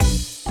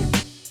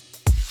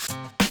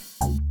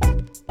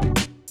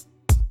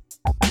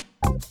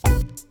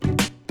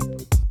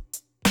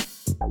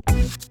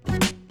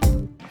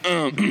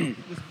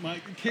My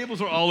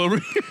cables are all over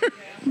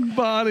your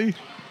body.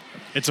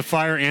 It's a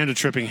fire and a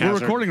tripping hazard. We're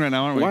recording right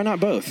now, aren't we? Why not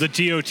both? The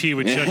TOT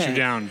would shut you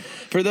down.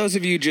 For those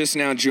of you just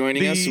now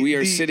joining us, we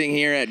are sitting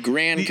here at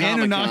Grand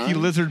Comic-Con. The Anunnaki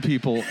lizard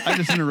people. I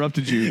just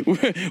interrupted you.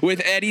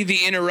 With Eddie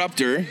the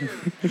Interrupter.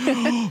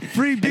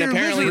 Free beer, And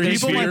apparently lizard there's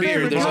people. free My beer.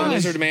 favorite There's a guys.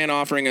 lizard man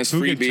offering us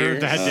free beer. Turn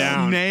that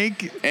down.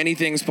 Snake.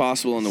 Anything's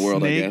possible in the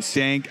world, I guess.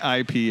 Dank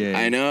IPA.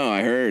 I know,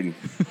 I heard.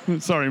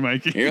 Sorry,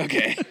 Mikey. You're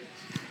okay.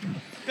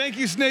 Thank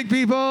you, snake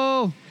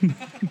people.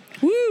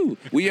 Woo!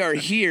 We are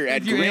here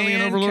at you, alien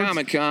Grand overlords.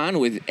 Comic-Con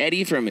with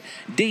Eddie from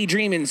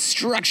Daydream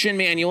Instruction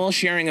Manual,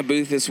 sharing a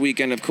booth this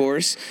weekend, of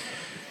course.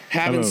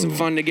 Having some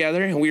fun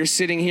together. And we are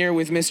sitting here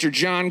with Mr.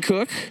 John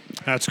Cook.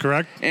 That's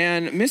correct.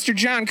 And Mr.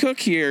 John Cook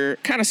here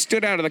kind of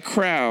stood out of the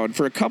crowd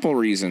for a couple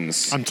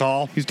reasons. I'm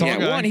tall. He's a tall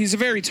guy. One, he's a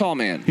very tall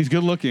man. He's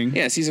good looking.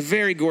 Yes, he's a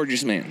very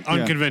gorgeous man.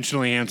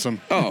 Unconventionally handsome.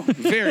 Oh,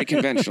 very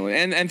conventional.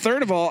 And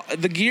third of all,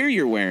 the gear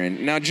you're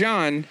wearing. Now,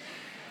 John,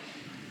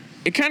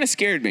 it kind of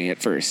scared me at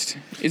first.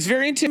 It's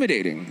very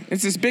intimidating.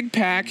 It's this big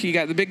pack. You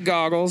got the big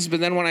goggles, but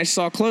then when I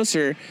saw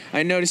closer,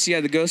 I noticed you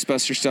had the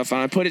Ghostbusters stuff on.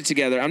 I put it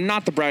together. I'm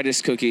not the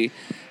brightest cookie,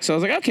 so I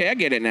was like, okay, I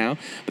get it now.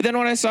 But then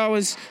what I saw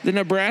was the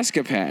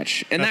Nebraska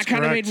patch, and That's that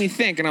kind of correct. made me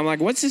think. And I'm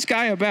like, what's this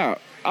guy about?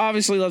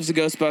 Obviously loves the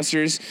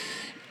Ghostbusters.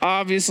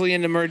 Obviously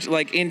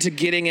into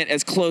getting it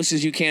as close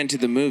as you can to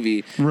the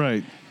movie.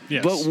 Right.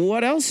 Yes. But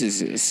what else is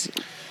this?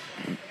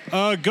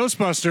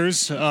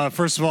 Ghostbusters,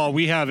 first of all,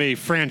 we have a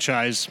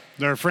franchise.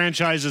 There are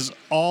franchises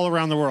all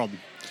around the world.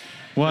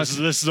 What?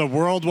 This is a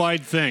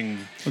worldwide thing.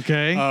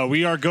 Okay.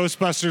 We are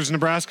Ghostbusters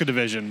Nebraska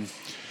division.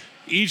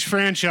 Each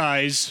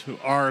franchise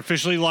are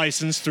officially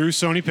licensed through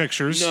Sony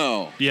Pictures.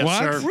 No. Yes, What?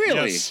 sir.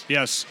 Really?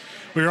 Yes.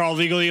 We are all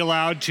legally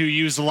allowed to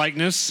use the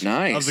likeness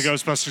Nice. of the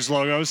Ghostbusters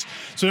logos.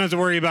 So you don't have to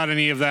worry about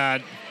any of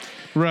that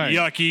right.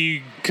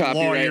 yucky Copyright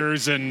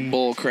lawyers and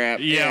bull crap.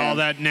 Yeah, all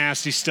that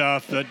nasty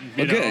stuff that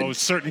you Well, know good.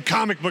 certain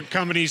comic book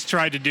companies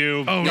tried to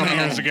do Oh,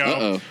 years ago.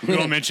 Uh-oh. We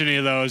won't mention any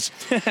of those.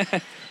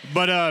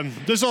 But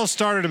this all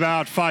started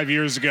about 5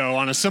 years ago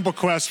on a simple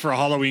quest for a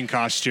Halloween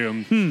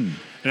costume.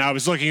 And I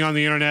was looking on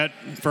the internet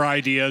for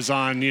ideas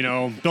on,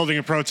 building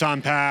a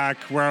proton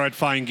pack, where I would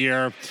find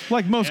gear.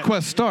 Like most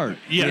quests start.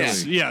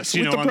 Yes, yes,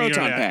 With the on proton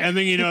internet. pack. And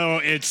then,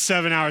 it's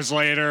 7 hours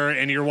later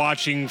and you're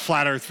watching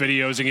flat Earth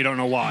videos and you don't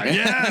know why.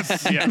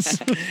 Yes. Yes.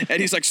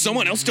 And he's like,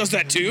 someone else does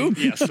that too?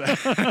 Yes.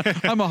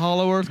 I'm a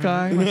Hollow Earth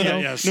guy. Yeah,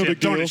 myself. yes, No big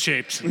deal. donut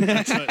shaped.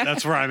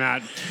 That's where I'm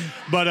at.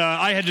 But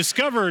I had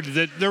discovered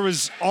that there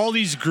was all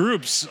these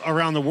groups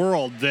around the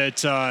world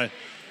that,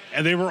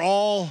 and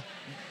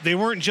they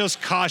weren't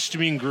just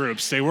costuming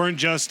groups. They weren't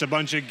just a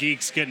bunch of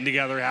geeks getting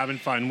together having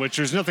fun, which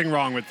there's nothing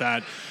wrong with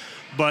that.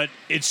 But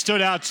it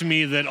stood out to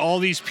me that all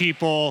these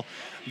people,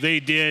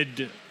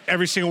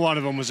 every single one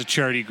of them was a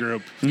charity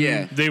group.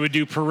 Yeah. They would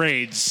do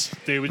parades.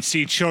 They would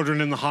see children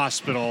in the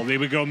hospital. They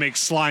would go make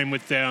slime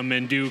with them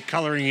and do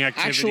coloring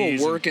activities.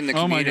 Actual work in the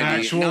Oh my community. God.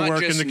 Actual not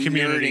work in just the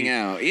community. nerding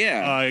out.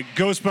 Yeah.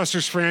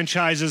 Ghostbusters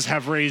franchises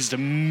have raised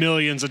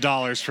millions of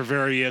dollars for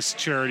various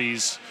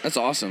charities That's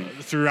awesome.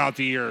 throughout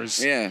the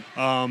years. Yeah.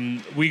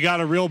 We got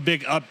a real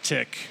big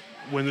uptick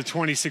when the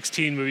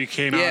 2016 movie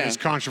came out, Yeah. as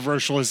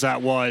controversial as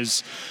that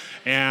was.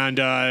 And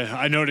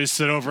I noticed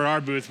that over at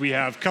our booth, we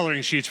have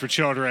coloring sheets for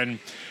children.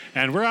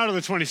 And we're out of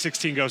the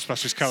 2016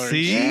 Ghostbusters coloring.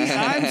 See?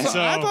 I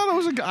thought it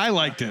was I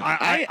liked it.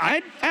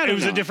 I don't it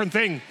was know. a different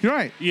thing. You're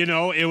right.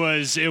 It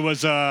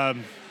was I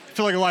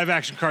feel like a live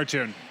action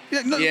cartoon.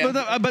 Yeah, no, Yeah.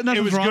 but nothing's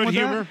It was wrong good with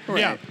humor. that.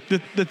 Yeah.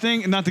 The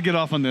thing, not to get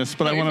off on this,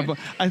 but No, I you're want to.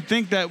 fine. I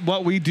think that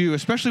what we do,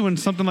 especially when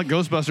something like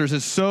Ghostbusters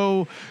is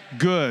so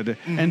good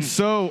and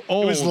so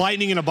old, It was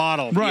lightning in a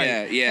bottle. right?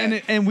 Yeah, yeah.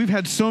 And we've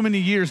had so many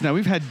years now.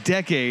 We've had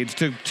decades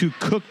to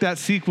cook that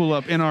sequel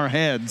up in our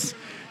heads.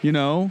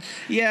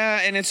 Yeah,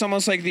 and it's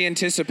almost like the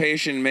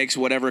anticipation makes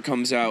whatever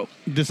comes out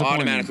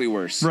Disappointing. automatically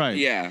worse. Right.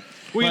 Yeah.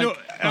 Well, Like,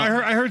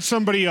 I heard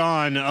somebody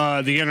on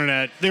the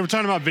internet. They were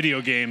talking about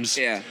video games.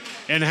 Yeah.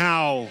 And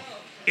how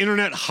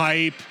internet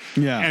hype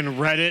Yeah. and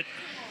Reddit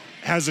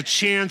has a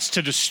chance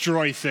to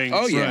destroy things.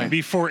 Oh, yeah. Right.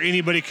 Before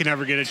anybody can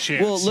ever get a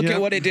chance. Well, look Yep.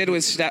 at what it did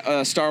with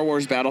Star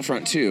Wars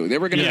Battlefront 2. They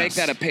were going to make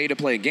Yes. that a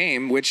pay-to-play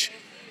game, which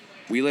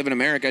we live in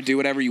America. Do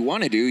whatever you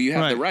want to do. You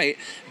have the right.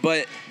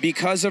 But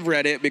because of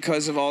Reddit,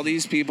 because of all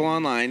these people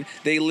online,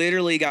 they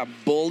literally got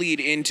bullied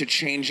into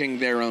changing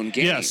their own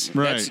game. Yes.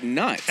 That's Right.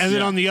 nuts. And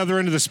then on the other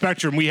end of the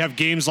spectrum, we have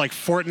games like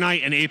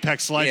Fortnite and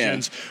Apex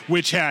Legends,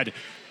 which had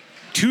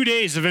 2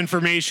 days of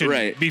information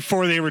Right.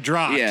 before they were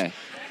dropped. Yeah.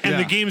 And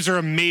the Yeah. games are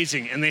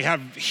amazing, and they have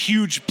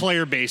huge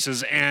player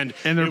bases, and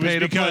And they're it was pay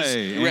to because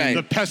play. Right.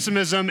 the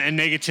pessimism and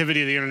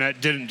negativity of the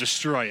internet didn't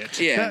destroy it.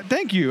 Yeah.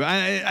 Thank you.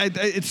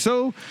 It's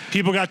so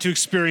People got to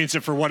experience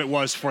it for what it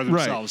was for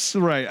themselves.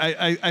 Right.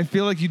 I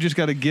feel like you just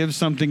got to give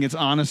something its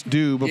honest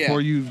due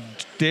before Yeah. you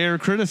dare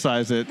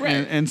criticize it.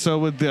 Right. And so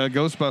with the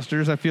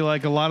Ghostbusters, I feel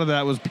like a lot of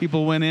that was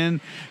people went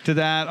in to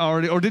that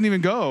already or didn't even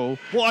go.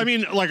 Well, I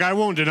mean, I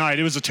won't deny it.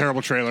 It was a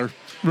terrible trailer.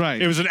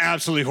 Right. It was an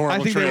absolutely horrible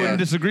I think they trailer. wouldn't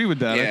disagree with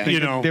that. Yeah. I think You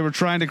know. they were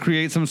trying to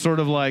create some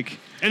sort of like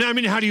And I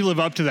mean, how do you live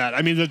up to that?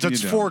 I mean,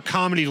 that's 4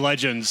 comedy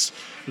legends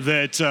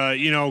that,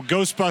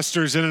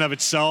 Ghostbusters in and of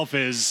itself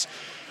is,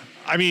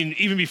 I mean,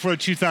 even before the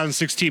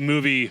 2016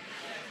 movie,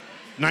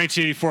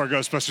 1984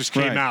 Ghostbusters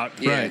came out.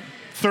 Yeah. Right.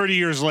 30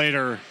 years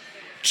later,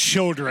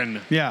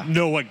 children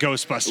know what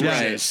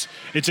Ghostbusters is.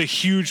 It's a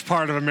huge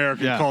part of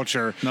American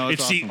culture. No,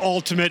 it's awesome. the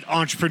ultimate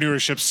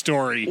entrepreneurship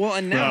story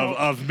and now,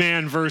 of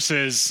man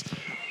versus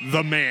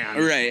the man.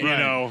 Right. You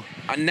know.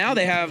 Now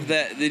they have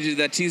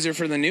that teaser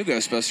for the new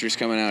Ghostbusters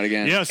coming out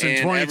again. Yes, in and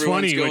 2020.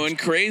 Everyone's going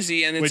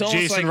crazy, and it's with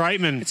almost Jason like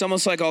Reitman. It's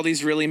almost like all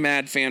these really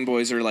mad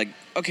fanboys are like,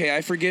 "Okay,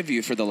 I forgive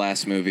you for the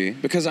last movie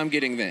because I'm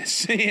getting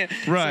this."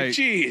 Right.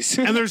 Jeez.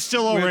 And there's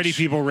still already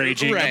people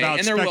raging about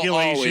and there speculation. will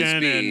always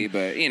be,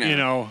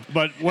 and, but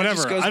but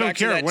whatever. goes I don't back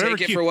to care. that, Whatever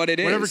take it for what it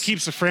is. Whatever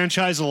keeps the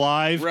franchise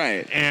alive.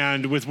 Right.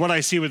 And with what I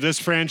see with this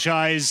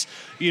franchise,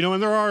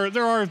 and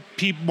there are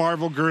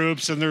Marvel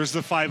groups, and there's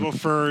the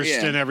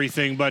 501st and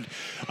everything, but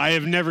I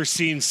have never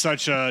seen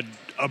such a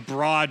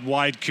broad,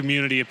 wide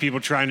community of people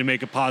trying to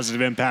make a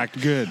positive impact.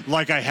 Good.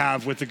 Like I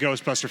have with the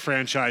Ghostbuster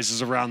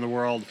franchises around the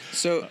world.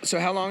 So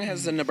how long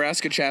has the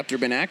Nebraska chapter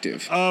been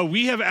active?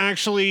 We have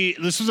actually,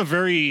 this was a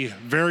very,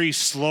 very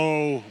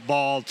slow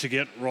ball to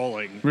get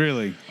rolling.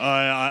 Really?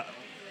 I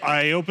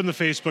opened the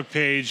Facebook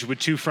page with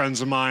 2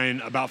 friends of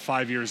mine about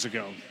 5 years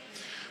ago.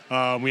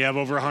 We have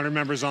over 100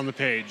 members on the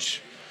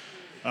page.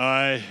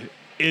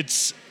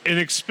 It's an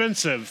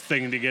expensive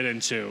thing to get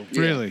into.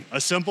 Really? A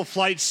simple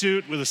flight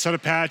suit with a set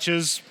of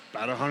patches,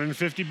 about $150.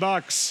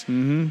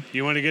 Mm-hmm.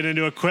 You want to get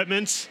into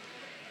equipment,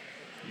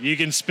 you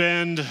can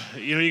spend,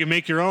 you can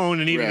make your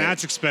own, and even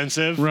that's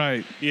expensive.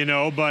 Right.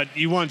 But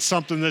you want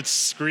something that's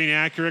screen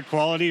accurate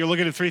quality. You're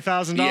looking at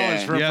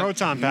 $3,000 for a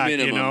proton pack,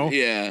 Minimum.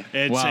 Yeah.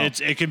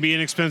 It can be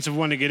an expensive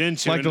one to get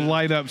into. Like the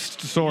light up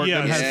sort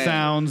that has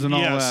sounds and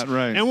all that,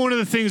 right? And one of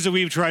the things that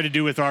we've tried to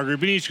do with our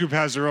group, and each group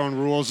has their own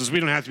rules, is we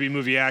don't have to be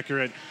movie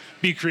accurate.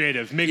 Be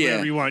creative. Make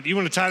whatever you want. You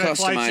want a tie-dye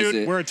flight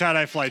suit? Wear a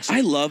tie-dye flight suit.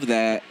 I love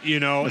that.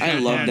 I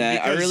love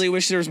that. I really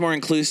wish there was more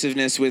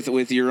inclusiveness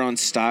with your own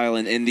style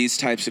in these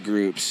types of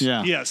groups.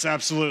 Yeah. Yes,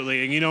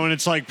 absolutely. And and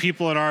it's like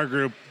people in our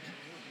group,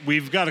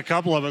 we've got a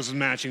couple of us with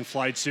matching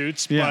flight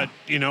suits, but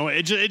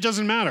it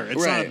doesn't matter.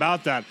 It's not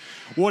about that.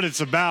 What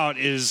it's about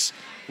is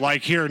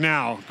like here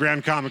now,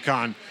 Grand Comic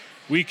Con.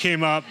 We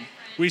came up,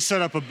 we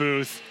set up a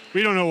booth.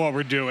 We don't know what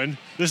we're doing.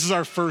 This is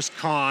our first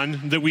con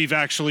that we've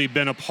actually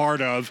been a part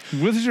of.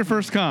 This is your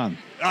first con?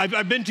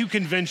 I've been to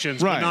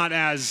conventions, but not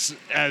as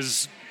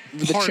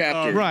the part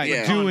chapter. of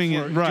right, doing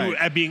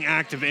it, being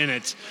active in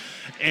it.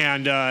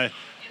 And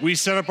we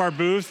set up our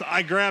booth.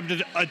 I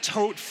grabbed a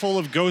tote full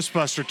of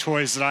Ghostbuster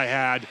toys that I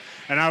had,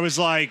 and I was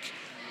like,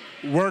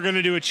 we're going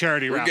to do a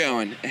charity raffle. We're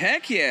going.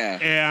 Heck yeah.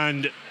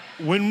 And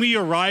when we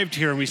arrived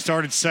here and we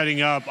started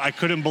setting up, I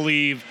couldn't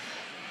believe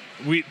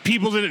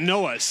people didn't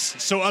know us.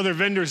 So other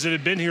vendors that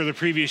had been here the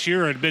previous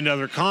year had been to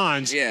other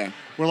cons.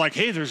 Were like,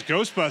 hey, there's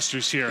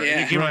Ghostbusters here. Yeah.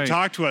 And they came and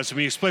talked to us, and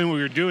we explained what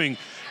we were doing.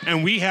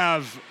 And we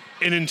have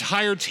an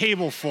entire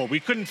table full. We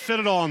couldn't fit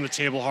it all on the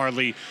table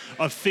hardly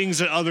of things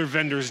that other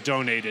vendors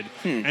donated.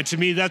 And to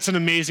me, that's an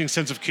amazing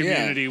sense of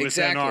community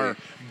within our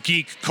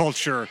geek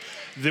culture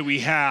that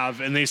we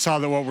have. And they saw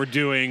that what we're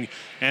doing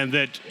and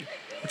that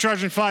we're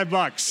charging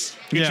 $5.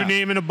 Get your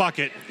name in a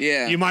bucket.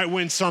 Yeah. You might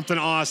win something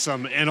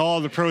awesome. And all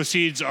the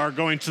proceeds are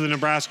going to the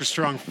Nebraska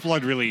Strong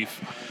flood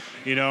relief.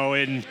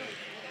 And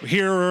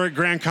here we're at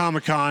Grand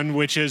Comic Con,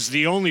 which is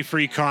the only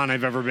free con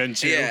I've ever been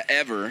to. Yeah,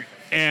 ever.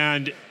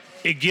 And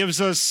it gives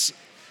us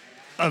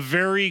a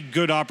very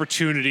good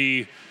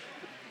opportunity,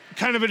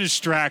 kind of a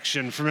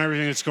distraction from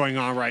everything that's going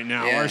on right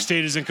now. Our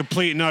state is in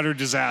complete and utter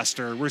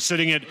disaster. We're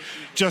sitting at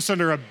just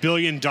under $1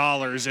 billion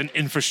in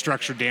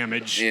infrastructure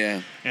damage.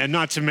 And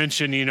not to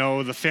mention,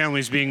 the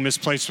families being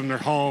misplaced from their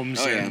homes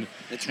and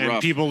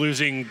people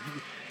losing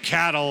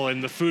cattle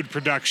and the food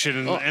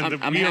production.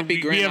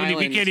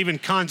 We can't even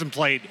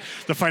contemplate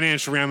the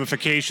financial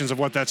ramifications of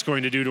what that's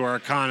going to do to our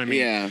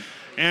economy.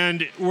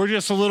 And we're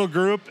just a little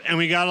group, and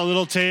we got a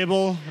little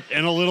table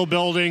in a little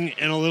building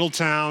in a little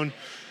town.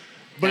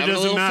 But it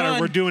doesn't matter. Fun.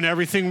 We're doing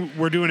everything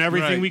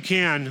we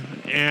can.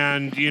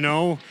 And,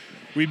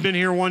 we've been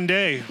here one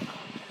day.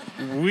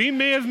 We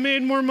may have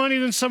made more money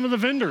than some of the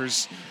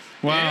vendors.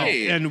 Wow.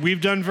 Hey. And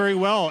we've done very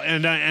well.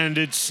 And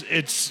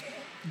it's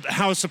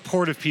how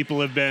supportive people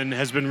have been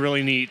has been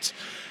really neat.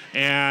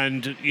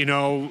 And,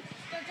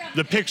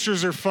 the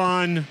pictures are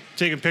fun,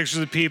 taking pictures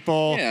of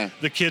people.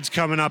 The kids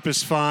coming up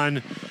is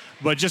fun.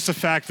 But just the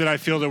fact that I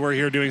feel that we're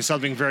here doing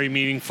something very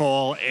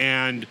meaningful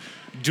and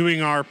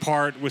doing our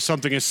part with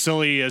something as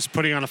silly as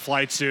putting on a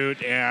flight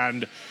suit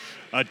and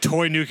a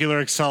toy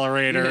nuclear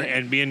accelerator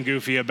and being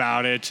goofy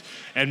about it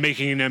and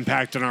making an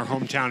impact in our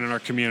hometown and our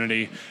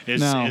community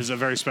is a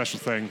very special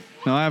thing.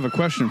 Now, I have a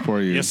question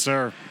for you. Yes,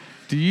 sir.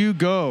 Do you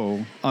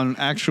go on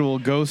actual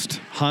ghost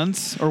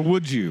hunts, or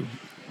would you?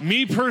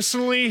 Me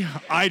personally,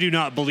 I do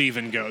not believe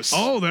in ghosts.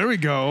 Oh, there we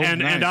go. And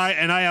nice.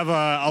 I have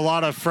a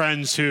lot of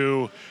friends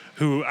who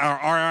who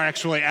are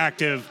actually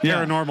active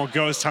paranormal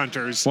ghost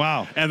hunters.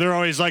 Wow. And they're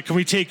always like, can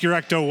we take your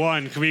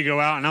Ecto-1? Can we go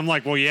out? And I'm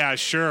like, well, yeah,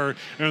 sure.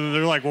 And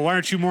they're like, well, why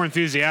aren't you more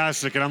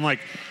enthusiastic? And I'm like,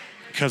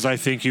 because I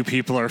think you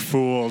people are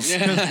fools. You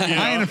know?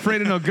 I ain't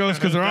afraid of no ghosts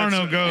because there are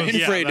no ghosts.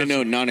 I'm afraid to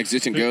know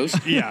non-existent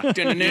ghosts. Yeah.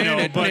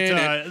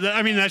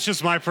 I mean, that's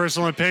just my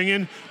personal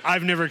opinion.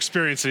 I've never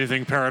experienced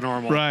anything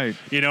paranormal. Right.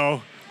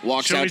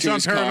 Walks Show out me to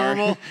his something car.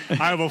 paranormal.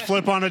 I will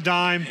flip on a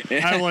dime.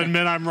 I will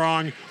admit I'm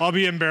wrong. I'll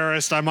be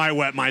embarrassed. I might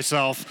wet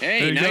myself.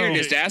 Hey, now you're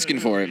just asking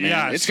for it, man.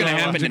 Yeah, it's going to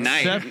happen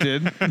tonight.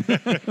 Accepted.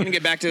 You're going to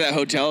get back to that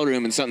hotel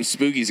room and something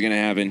spooky's going to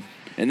happen.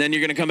 And then you're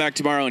going to come back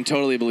tomorrow and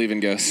totally believe in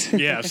ghosts.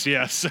 Yes.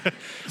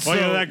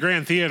 Well, that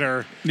Grand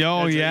Theater.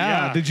 Oh,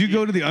 yeah. Did you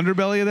go to the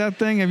underbelly of that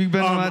thing? Have you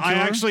been on that tour? I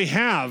actually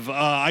have.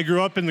 I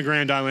grew up in the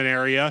Grand Island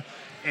area.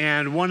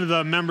 And one of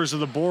the members of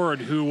the board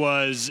who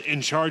was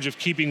in charge of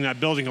keeping that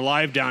building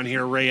alive down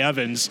here, Ray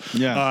Evans,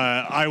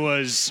 I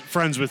was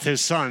friends with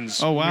his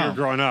sons when we were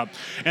growing up.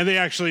 And they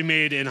actually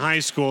made, in high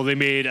school, they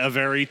made a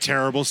very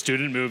terrible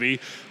student movie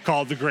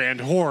called The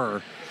Grand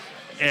Horror.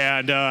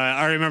 And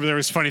I remember there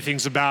was funny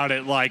things about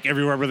it, like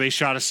everywhere where they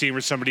shot a scene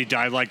where somebody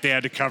died, like they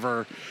had to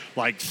cover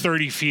like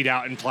 30 feet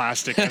out in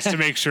plastic just to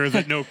make sure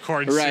that no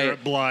corn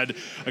syrup blood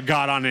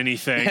got on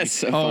anything. That's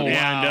so funny.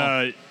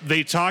 And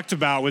they talked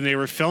about when they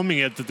were filming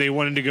it that they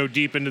wanted to go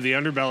deep into the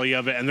underbelly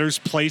of it, and there's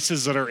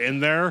places that are in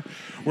there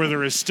where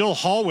there is still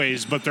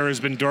hallways, but there has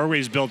been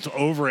doorways built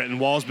over it and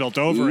walls built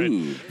over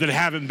it that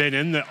haven't been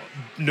in the.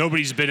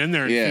 Nobody's been in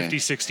there in 50,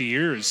 60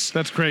 years.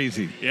 That's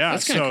crazy. Yeah,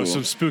 That's kinda cool.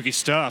 Some spooky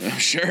stuff.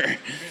 Sure.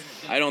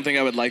 I don't think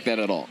I would like that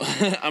at all.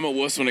 I'm a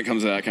wuss when it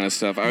comes to that kind of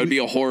stuff. I would be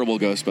a horrible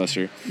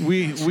Ghostbuster.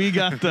 We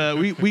got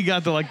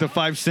the like the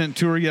 5-cent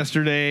tour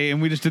yesterday,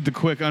 and we just did the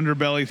quick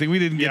underbelly thing. We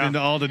didn't get into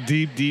all the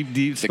deep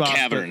spots. The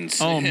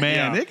caverns. Oh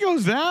man, it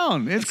goes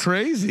down. It's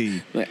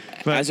crazy.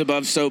 As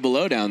above, so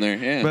below down there.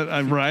 Yeah.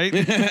 But right.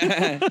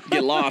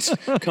 Get lost.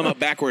 Come up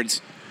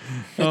backwards.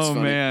 That's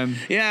funny. Man.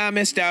 Yeah, I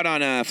missed out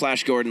on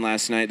Flash Gordon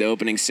last night, the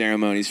opening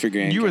ceremonies for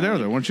Grand You were there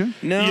Con. though, weren't you?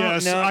 No,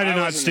 Yes, no, I did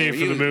not wasn't stay there. for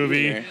the You were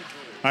movie. there.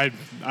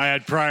 I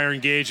had prior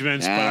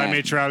engagements, but I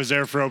made sure I was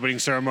there for opening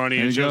ceremony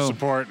and you show go.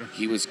 support.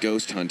 He was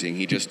ghost hunting.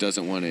 He just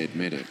doesn't want to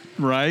admit it.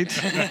 Right.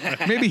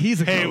 Maybe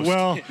he's a Hey, ghost.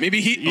 well, Maybe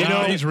he. you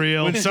know, he's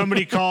real. when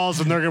somebody calls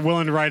and they're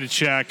willing to write a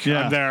check,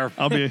 Yeah. I'm there.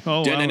 I'll be.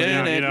 Oh, wow,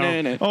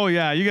 yeah. Oh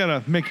yeah, you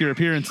gotta make your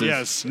appearances.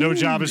 Yes, no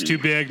job is too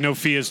big, no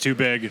fee is too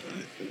big.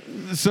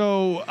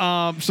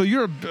 So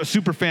you're a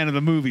super fan of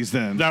the movies,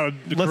 then?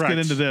 Let's get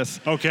into this.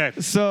 Okay.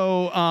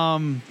 So,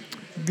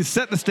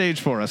 set the stage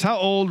for us. How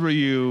old were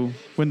you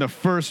when the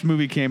first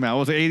movie came out?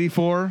 Was it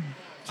 84?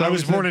 I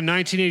was born in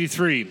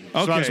 1983, so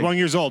I was 1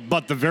 year old.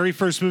 But the very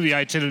first movie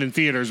I attended in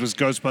theaters was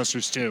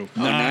Ghostbusters 2.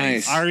 Oh,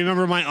 nice. I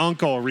remember my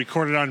uncle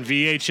recorded on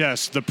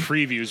VHS the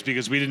previews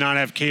because we did not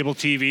have cable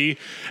TV,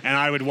 and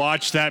I would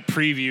watch that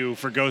preview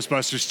for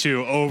Ghostbusters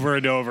 2 over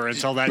and over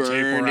until that tape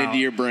Burned wore out. into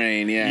your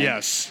brain, yeah.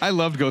 Yes. I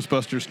loved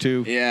Ghostbusters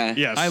too. Yeah.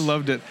 Yes. I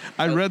loved it.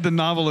 I read the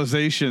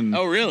novelization.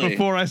 Oh, really?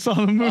 Before I saw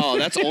the movie. Oh,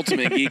 that's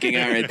ultimate geeking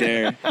out right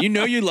there. You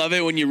know you love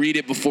it when you read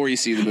it before you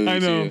see the movie, I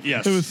know. too.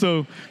 Yes. It was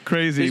so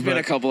crazy. There's been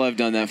a couple I've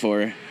done that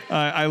for.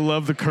 I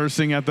love the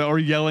cursing or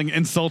yelling,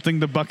 insulting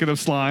the bucket of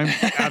slime.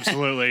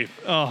 Absolutely.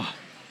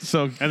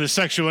 So And the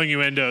sexual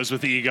innuendos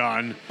with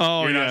Egon.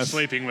 Oh, You're not yes.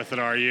 sleeping with it,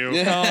 are you?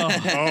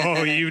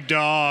 oh, You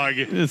dog.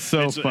 it's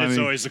so funny. It's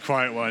always the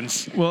quiet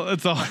ones. Well,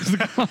 it's always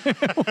the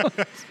quiet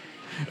ones.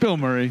 Bill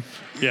Murray.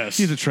 Yes.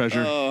 He's a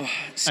treasure. Oh,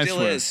 I still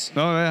swear. is.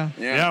 Oh yeah.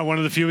 Yeah, one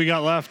of the few we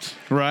got left.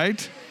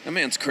 Right. That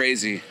man's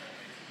crazy.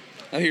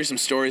 I'll hear some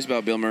stories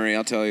about Bill Murray,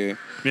 I'll tell you.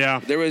 Yeah.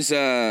 There was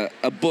a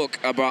book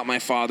I bought my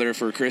father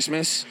for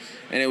Christmas,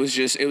 and it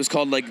was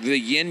called like The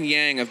Yin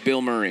Yang of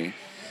Bill Murray.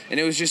 And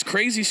it was just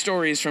crazy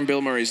stories from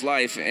Bill Murray's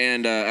life.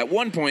 And at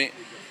one point,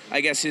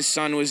 I guess his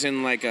son was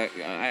in like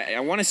I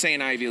want to say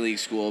an Ivy League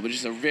school, but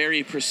just a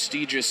very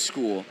prestigious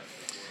school.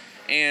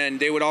 And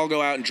they would all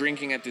go out and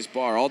drinking at this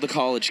bar, all the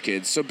college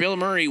kids. So Bill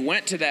Murray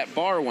went to that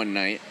bar one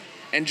night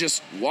and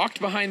just walked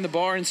behind the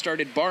bar and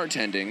started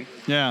bartending.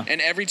 Yeah. And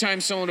every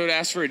time someone would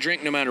ask for a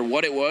drink, no matter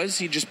what it was,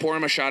 he'd just pour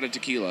him a shot of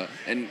tequila,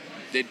 and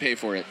they'd pay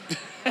for it.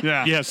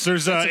 Yeah. Yes,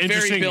 there's That's a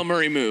interesting. very Bill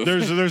Murray move.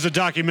 There's a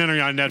documentary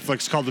on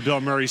Netflix called The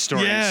Bill Murray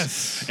Stories.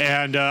 Yes.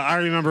 And I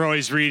remember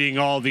always reading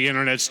all the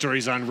internet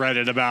stories on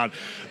Reddit about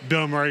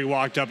Bill Murray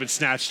walked up and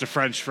snatched a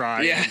French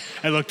fry. Yeah.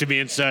 And looked at me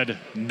and said,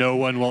 "No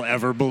one will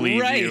ever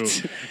believe Right.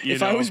 you."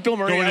 If I was Bill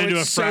Murray, going I into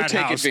would a so frat take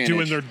house, advantage.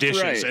 doing their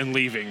dishes Right. and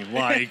leaving.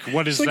 Like,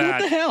 what is It's like,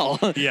 that? what the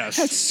hell? Yes.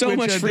 That's so Which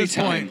much at free this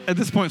time. point, at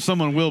this point,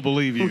 someone will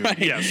believe you. Right.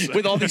 Yes.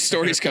 With all these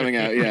stories coming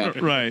out, yeah.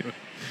 Right.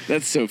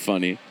 That's so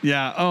funny.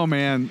 Yeah. Oh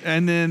man.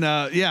 And then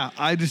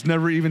I just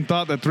never even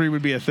thought that 3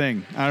 would be a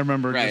thing. I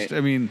remember. Right.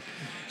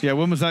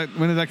 When was that?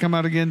 When did that come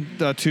out again?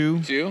 2.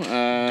 2?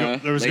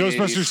 There was late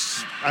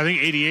Ghostbusters, 80s. I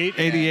think 88.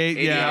 88.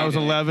 Yeah, 88, I was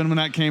 11 when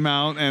that came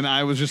out, and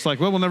I was just like,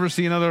 well, we'll never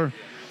see another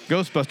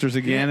Ghostbusters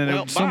again. Yeah, and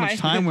well, so much bye.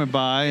 time went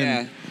by. Yeah.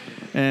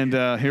 And And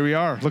here we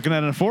are, looking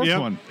at a fourth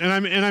one. And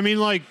I mean,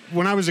 like,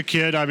 when I was a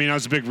kid, I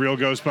was a big Real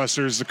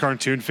Ghostbusters, the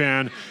cartoon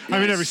fan.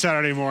 Nice. Every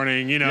Saturday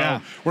morning,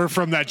 we're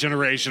from that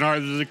generation.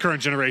 The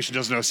current generation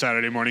doesn't know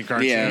Saturday morning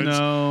cartoons. Yeah,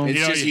 no. It's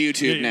just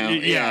YouTube now.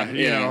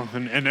 Yeah.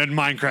 And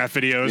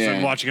Minecraft videos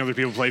and watching other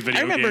people play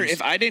video games. I remember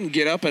if I didn't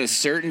get up at a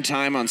certain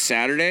time on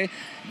Saturday,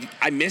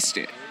 I missed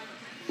it.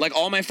 Like,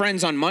 all my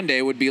friends on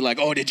Monday would be like,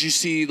 "Oh, did you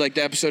see like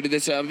the episode of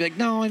this?" I'd be like,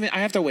 "No, I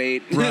have to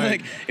wait."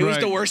 Right. It was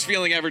the worst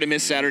feeling ever to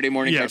miss Saturday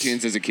morning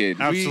cartoons as a kid.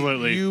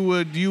 Absolutely.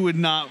 You would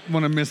not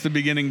want to miss the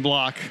beginning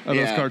block of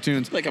those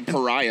cartoons. Like a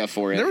pariah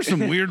for it. There were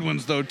some weird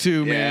ones though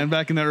too, man.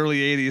 Back in the early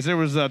 '80s, there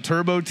was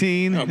Turbo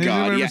Teen. Oh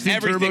God,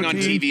 everything on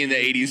TV in the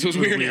 '80s was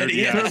weird.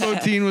 Turbo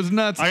Teen was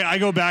nuts. I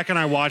go back and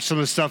I watch some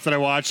of the stuff that I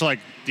watched, like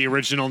the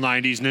original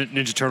 '90s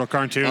Ninja Turtle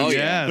cartoons. Oh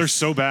yeah, they're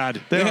so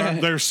bad.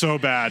 They're so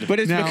bad.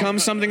 But it's become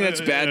something that's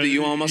bad that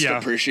you almost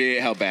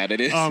appreciate how bad it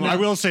is. I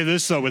will say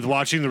this though, with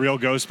watching the Real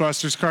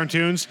Ghostbusters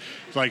cartoons,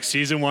 like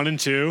season 1 and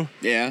 2,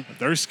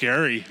 they're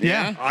scary.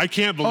 Yeah, I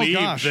can't believe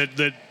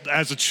that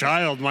as a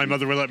child my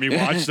mother would let me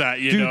watch that.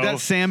 Dude, that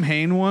Sam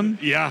Hain one,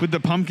 with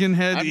the pumpkin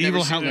head, I've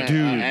evil never seen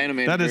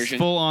dude, that is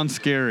full on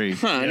scary.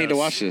 I need to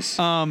watch this.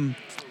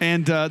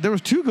 And there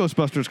was 2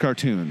 Ghostbusters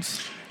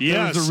cartoons. Yes.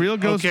 There was the Real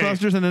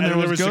Ghostbusters, and then there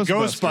was the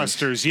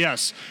Ghostbusters,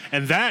 yes.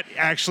 And that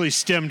actually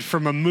stemmed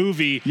from a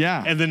movie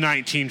in the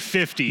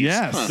 1950s.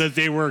 Yes. That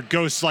they were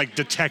ghost-like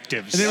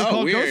detectives. And they were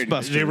called weird.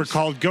 Ghostbusters. They were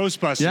called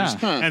Ghostbusters.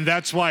 Yeah. And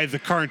that's why the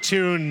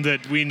cartoon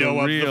that we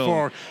know of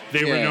before,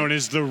 they were known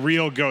as the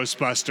Real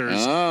Ghostbusters.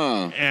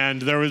 Oh.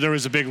 And there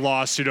was a big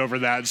lawsuit over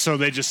that, so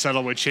they just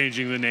settled with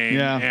changing the name.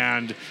 Yeah.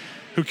 And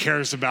who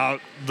cares about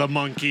the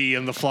monkey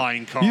and the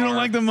flying car? You don't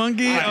like the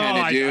monkey?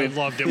 I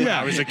loved it when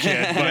I was a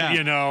kid,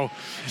 but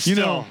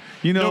still,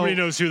 nobody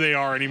knows who they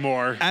are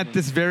anymore. At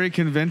this very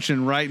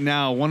convention right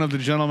now, one of the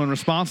gentlemen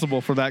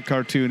responsible for that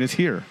cartoon is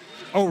here.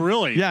 Oh,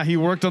 really? Yeah, he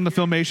worked on the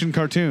Filmation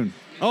cartoon.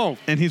 Oh.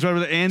 And he's right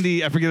with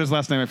Andy. I forget his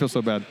last name. I feel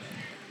so bad.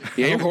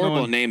 Yeah, you're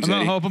horrible at names,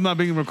 I hope I'm not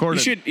being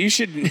recorded. You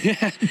should.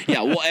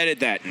 Yeah, we'll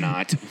edit that.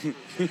 Not.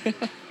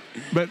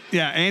 But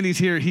yeah, Andy's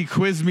here. He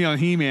quizzed me on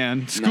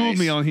He-Man, schooled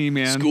me on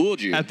He-Man. Schooled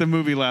you at the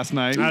movie last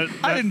night.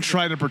 I didn't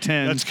try to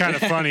pretend. That's kind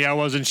of funny. I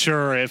wasn't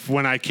sure if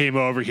when I came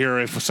over here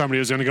if somebody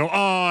was going to go,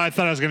 "Oh, I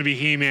thought I was going to be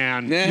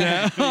He-Man."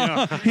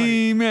 Yeah.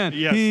 He-Man.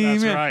 Yes, He-Man,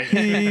 that's right.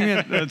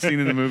 He-Man. That scene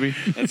in the movie.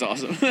 That's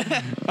awesome.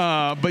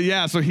 But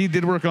yeah, so he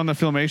did work on the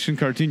Filmation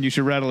cartoon. You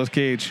should rattle his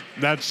cage.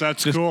 That's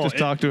cool. Just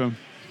talk to him.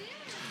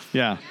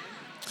 Yeah,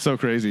 so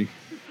crazy.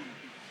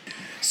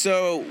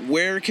 So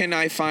where can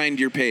I find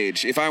your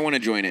page if I want to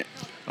join it?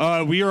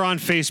 We are on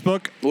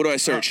Facebook. What do I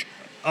search?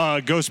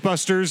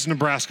 Ghostbusters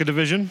Nebraska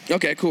Division.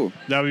 Okay, cool.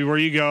 That'll be where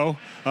you go.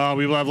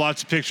 We will have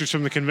lots of pictures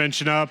from the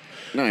convention up.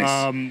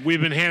 Nice. We've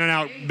been handing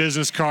out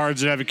business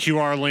cards that have a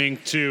QR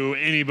link to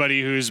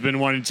anybody who's been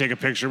wanting to take a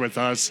picture with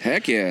us.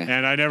 Heck yeah.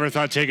 And I never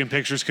thought taking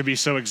pictures could be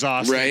so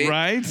exhausting.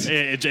 Right?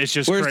 It's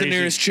just Where's crazy. the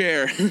nearest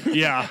chair?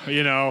 Yeah,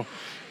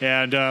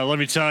 And let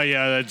me tell you,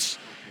 that's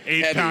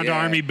 8-pound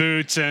Army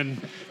boots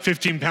and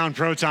 15-pound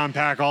proton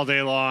pack all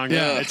day long.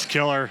 Yeah. It's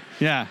killer.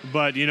 Yeah.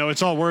 But,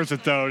 it's all worth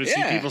it, though, to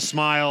see people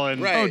smile and,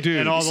 right. Oh,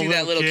 dude. and all you the see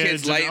little that little kids.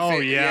 kid's light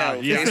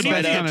And, face see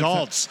light the up.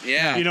 adults.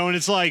 Yeah. And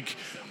it's like,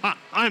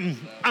 I'm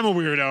a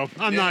weirdo.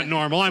 I'm not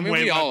normal. I'm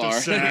way we all about are.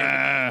 to say.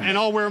 And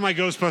I'll wear my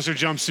Ghostbuster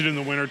jumpsuit in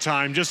the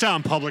wintertime, just out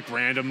in public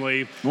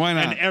randomly. Why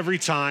not? And every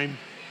time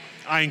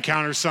I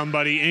encounter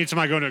somebody, anytime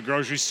I go to a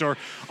grocery store,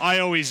 I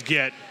always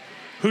get,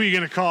 who are you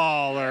going to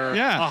call, or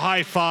a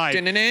high five.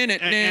 And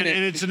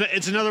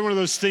it's another one of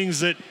those things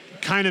that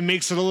kind of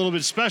makes it a little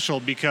bit special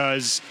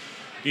because,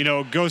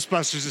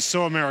 Ghostbusters is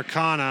so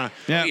Americana.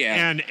 Yeah.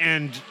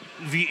 And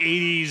the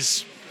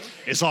 80s,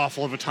 as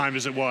awful of a time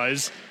as it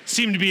was,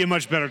 seemed to be a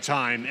much better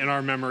time in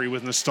our memory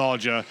with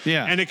nostalgia.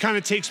 Yeah. And it kind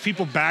of takes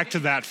people back to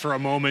that for a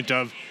moment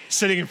of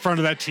sitting in front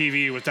of that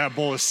TV with that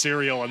bowl of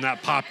cereal and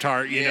that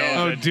Pop-Tart,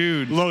 Oh,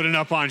 dude. loading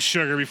up on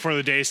sugar before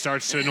the day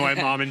starts to annoy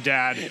mom and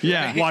dad.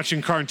 Yeah.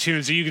 Watching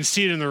cartoons. And you can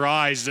see it in their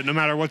eyes that no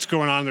matter what's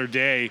going on in their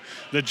day,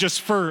 that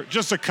just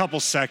a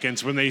couple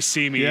seconds when they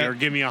see me or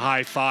give me a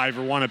high five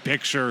or want a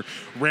picture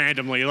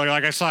randomly,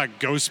 like I saw a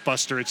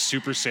Ghostbuster at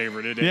Super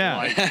Saver today.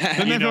 Yeah.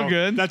 Doesn't that feel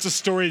good? That's a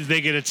story that they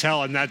get to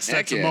tell, and that's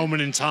a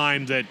moment in time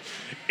that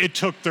it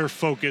took their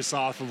focus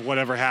off of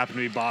whatever happened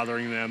to be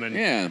bothering them,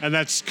 and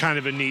that's kind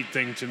of a neat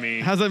thing to me.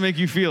 How's that make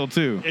you feel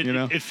too?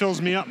 It fills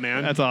me up,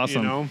 man. That's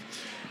awesome.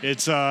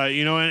 It's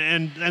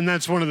and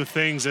that's one of the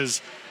things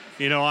is,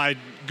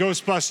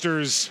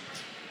 Ghostbusters.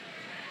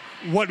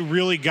 What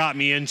really got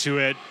me into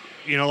it,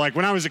 like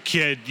when I was a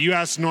kid, you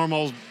ask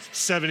normal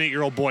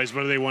 7-8-year-old boys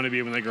what do they want to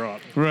be when they grow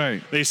up.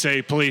 Right. They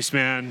say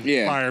policeman,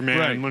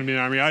 fireman, want to be in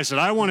the army. I said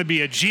I want to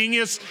be a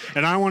genius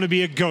and I want to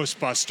be a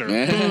Ghostbuster.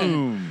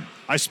 Boom.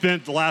 I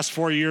spent the last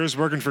 4 years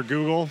working for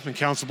Google in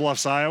Council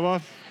Bluffs,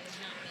 Iowa,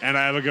 and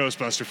I have a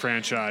Ghostbuster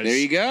franchise. There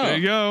you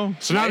go.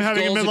 So now I'm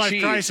having a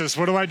midlife crisis.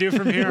 What do I do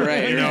from here?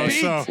 Right.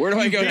 So where do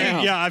I go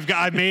now? Yeah,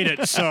 I made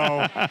it. So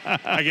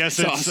I guess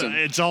it's awesome.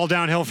 it's all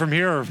downhill from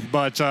here.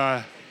 But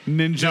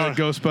Ninja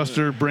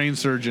Ghostbuster brain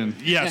surgeon.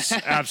 Yes,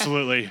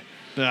 absolutely.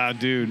 Ah,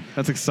 dude,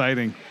 that's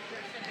exciting.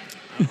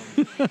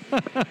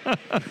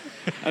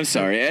 I'm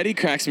sorry. Eddie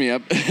cracks me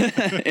up.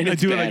 And I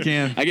it's do what bad. I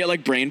can. I get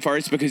like brain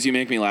farts because you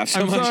make me laugh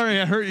so I'm much. sorry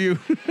I hurt you.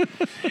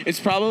 It's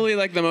probably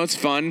like the most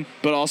fun,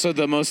 but also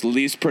the most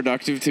least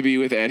productive to be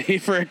with Eddie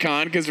for a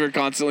con because we're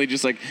constantly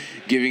just like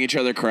giving each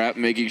other crap,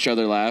 making each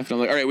other laugh. And I'm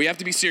like, all right, we have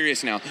to be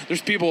serious now.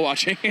 There's people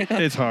watching.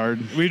 It's hard.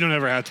 We don't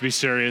ever have to be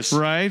serious.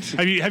 Right?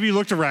 Have you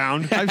looked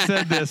around? I've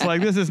said this.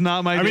 Like, this is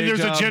not my I mean, day there's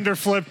job. a gender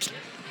flipped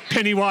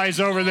Pennywise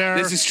over there.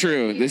 This is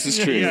true. Yes.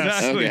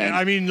 Exactly. Okay.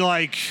 I mean,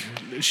 like,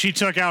 she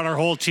took out our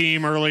whole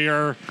team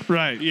earlier.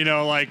 Right. You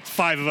know, like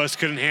 5 of us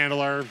couldn't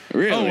handle her.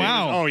 Really? Oh,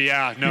 wow. Oh,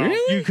 yeah. No.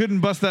 Really? You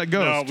couldn't bust that No,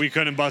 ghost. we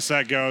couldn't bust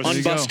that ghost.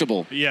 you go.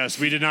 Unbustable. Yes,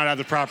 we did not have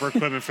the proper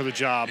equipment for the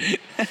job.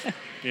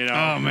 You know.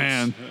 Oh,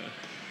 man.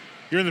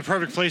 You're in the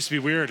perfect place to be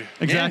weird.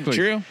 Exactly.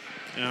 Yeah, true.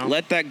 You know?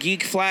 Let that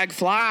geek flag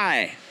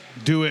fly.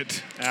 Do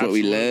it. That's what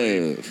we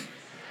love.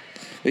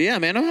 But yeah,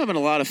 man, I'm having a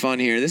lot of fun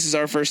here. This is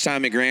our first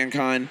time at Grand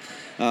Con.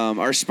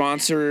 Our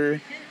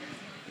sponsor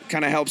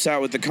kind of helps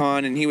out with the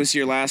con, and he was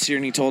here last year,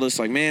 and he told us,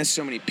 like, man,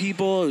 so many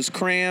people, it was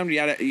crammed,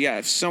 you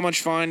got so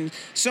much fun,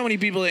 so many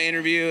people to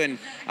interview, and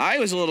I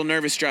was a little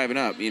nervous driving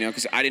up, you know,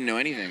 because I didn't know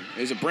anything.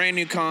 It was a brand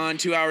new con,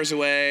 2 hours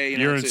away. You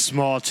know, You're in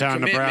small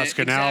town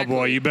Nebraska now,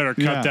 boy. You better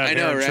cut that I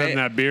know, hair and right? trim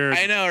that beard.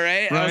 I know,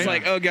 right? I was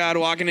like, oh, God,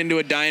 walking into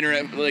a diner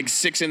at like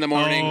 6 in the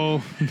morning.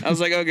 Oh. I was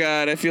like, oh,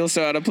 God, I feel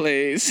so out of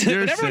place.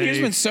 You're But everyone here's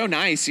safe. been so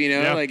nice, you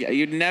know? Yeah. Like,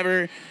 you'd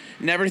never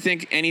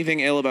think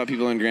anything ill about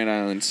people in Grand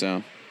Island,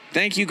 so...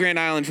 Thank you, Grand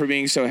Island, for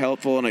being so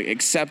helpful and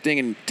accepting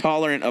and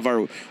tolerant of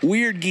our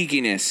weird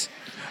geekiness.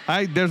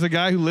 There's a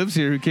guy who lives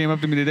here who came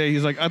up to me today.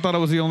 He's like, I thought I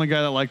was the only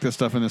guy that liked this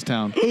stuff in this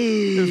town.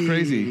 It was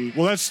crazy.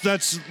 Well,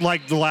 that's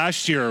like the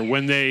last year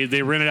when they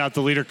rented out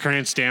the Leader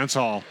Krantz Dance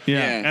Hall. Yeah.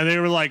 And they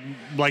were like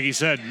he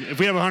said, if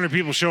we have 100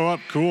 people show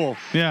up, cool.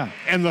 Yeah.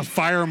 And the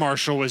fire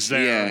marshal was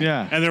there. Yeah.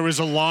 Yeah. And there was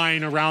a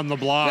line around the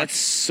block. That's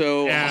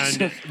so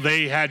and awesome.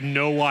 they had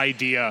no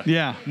idea.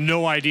 Yeah.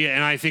 No idea.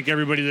 And I think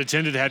everybody that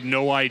attended had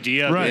no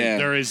idea Right. that Yeah.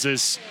 there is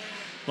this,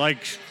 like,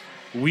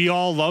 we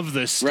all love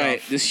this stuff.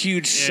 Right, this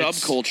huge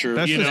subculture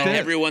That's that just it.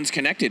 everyone's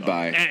connected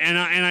by. And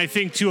I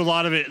think too, a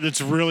lot of it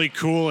that's really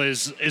cool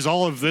is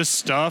all of this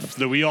stuff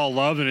that we all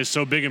love and is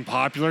so big and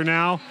popular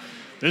now.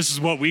 This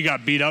is what we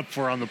got beat up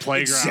for on the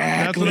playground.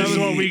 Exactly. This is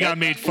what we got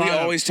made fun of. We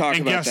always talk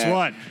and about guess that.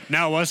 what?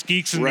 Now us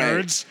geeks and Right.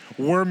 nerds,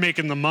 we're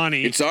making the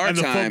money. It's our and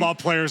the time. football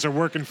players are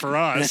working for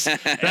us.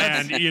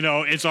 And you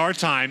know, it's our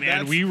time,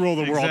 and we rule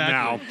the world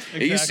now.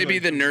 It used to be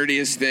the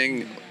nerdiest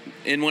thing.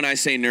 And when I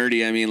say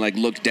nerdy, I mean like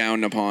looked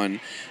down upon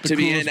to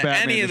be coolest into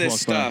Batman any of just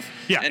this walked by. stuff.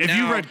 Yeah, And if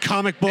now- you read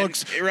comic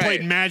books, and- right.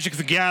 played Magic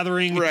the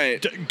Gathering,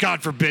 Right.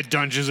 God forbid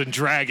Dungeons and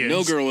Dragons.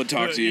 no girl would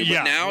talk to you. But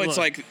Yeah, now it's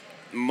like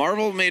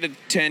Marvel made a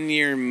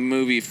 10-year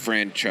movie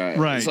franchise.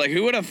 Right. It's like,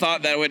 who would have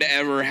thought that would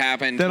ever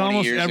happen That 20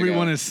 almost years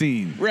everyone ago? has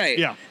seen. Right.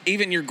 Yeah.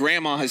 Even your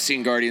grandma has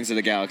seen Guardians of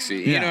the Galaxy.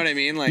 You Yeah. know what I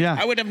mean? Like, Yeah.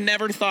 I would have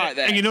never thought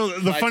that. And you know,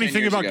 the 5, funny 10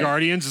 thing years about ago.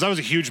 Guardians is I was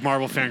a huge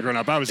Marvel fan growing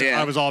up. I was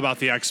Yeah. all about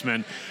the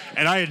X-Men,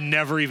 and I had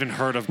never even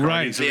heard of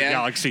Guardians of the Yeah.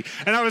 Galaxy.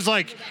 And I was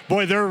like,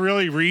 boy, they're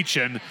really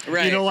reaching.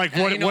 Right. You know, like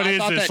And, what you know, what I is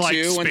thought this that like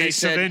too when they Space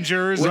said-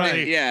 Avengers? Right,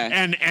 And yeah.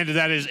 And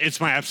that is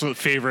it's my absolute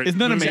favorite. Isn't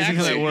that movie. amazing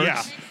how that Exactly.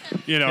 works? Yeah.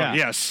 You know, Yeah.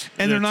 yes.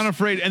 And they're It's- not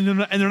afraid, and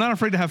they're not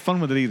afraid to have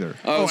fun with it either.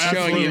 I was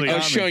absolutely. I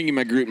was showing you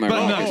my Groot in my But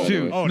rocket, nuts by the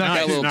too. way. Oh, Nuts.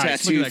 Got a little nice. Look at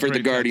tattoo that for the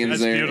great Guardians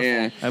That's there. beautiful.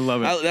 Yeah, I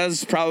love it. That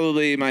was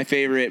probably my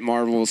favorite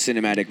Marvel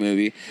cinematic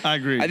movie. I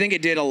agree. I think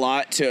it did a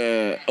lot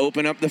to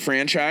open up the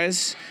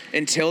franchise.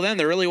 Until then,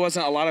 there really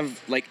wasn't a lot of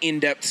like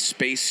in-depth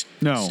space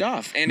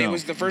stuff, and it No.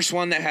 was the first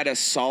one that had a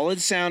solid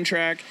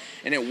soundtrack,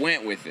 and it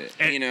went with it.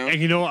 And, you know,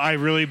 and you know, I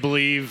really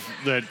believe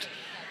that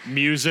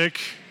music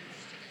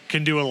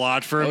can do a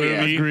lot for a Oh,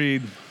 yeah. movie.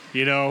 Agreed.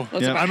 You know, Well,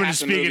 it's Yeah. about I'm going to half the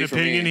speak an movie for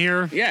opinion me.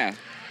 here. Yeah,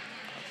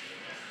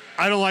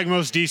 I don't like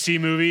most DC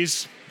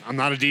movies. I'm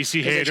not a DC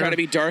does it hater. try to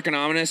be dark and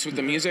ominous with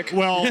the music?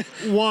 Well,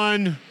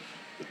 one,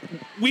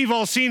 we've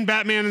all seen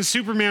Batman and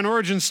Superman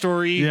origin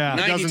story Yeah. a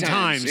 90 dozen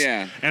times, times.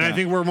 yeah. And I Yeah.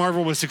 think where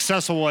Marvel was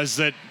successful was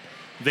that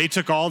they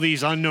took all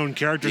these unknown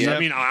characters. Yep. I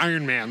mean,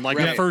 Iron Man, like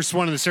the Right. first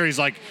one in the series,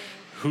 like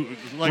who,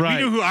 like Right.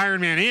 we knew who Iron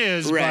Man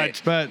is, Right.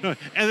 But- and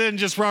then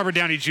just Robert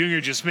Downey Jr.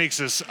 just makes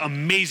this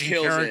amazing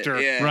Kills it,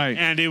 character, yeah. Right.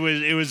 And it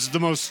was the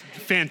most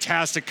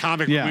fantastic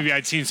comic Yeah. movie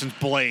I'd seen since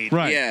Blade.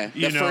 Right. Yeah,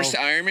 You the know. first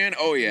Iron Man.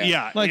 Oh yeah,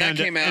 Yeah, When like-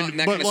 that came out and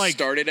that but kind of like-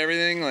 started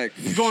everything. Like,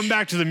 Going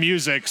back to the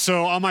music,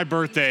 so on my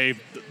birthday,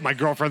 my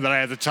girlfriend that I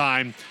had at the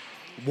time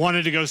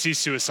wanted to go see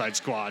Suicide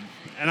Squad.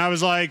 And I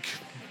was like,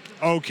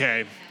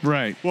 okay,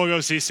 Right. we'll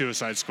go see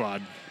Suicide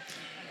Squad.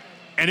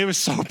 And it was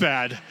so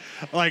bad.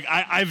 Like,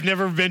 I've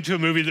never been to a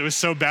movie that was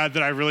so bad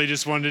that I really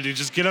just wanted to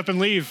just get up and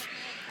leave.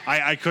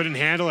 I couldn't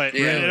handle it.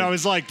 Yeah. And I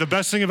was like, the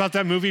best thing about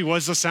that movie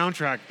was the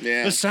soundtrack.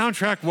 Yeah. The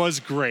soundtrack was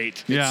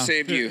great. It Yeah.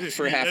 saved you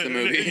for half the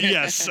movie.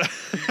 Yes.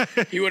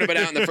 You would have been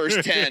out in the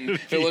first 10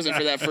 if it wasn't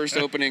for that first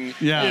opening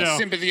Yeah. You know.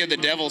 Sympathy of the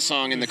Devil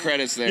song in the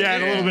credits there. Yeah,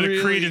 and a little bit Really?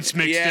 of Credence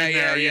mixed Yeah, in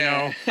there, yeah, you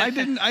yeah.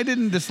 know. I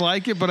didn't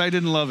dislike it, but I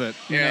didn't love it.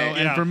 You Yeah. know?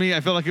 And Yeah. for me,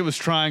 I felt like it was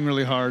trying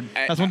really hard.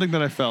 That's one thing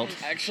that I felt.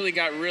 I actually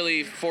got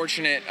really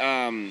fortunate.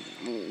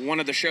 One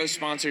of the show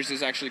sponsors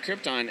is actually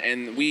Krypton,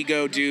 and we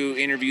go do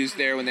interviews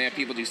there when they have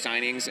people do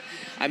signings.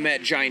 I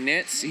met Jai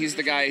Nitz. He's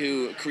the guy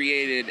who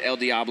created El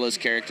Diablo's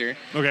character.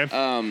 Okay.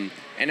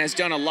 And has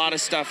done a lot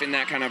of stuff in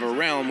that kind of a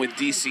realm with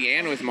DC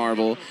and with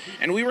Marvel.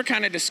 And we were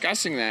kind of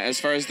discussing that as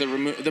far as the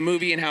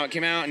movie and how it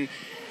came out. And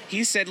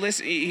he said,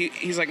 listen,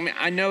 he's like, man,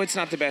 I know it's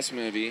not the best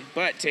movie,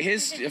 but to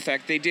his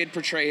effect, they did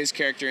portray his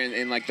character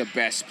in like the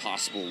best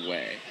possible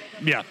way.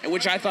 Yeah.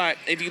 Which I thought,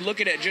 if you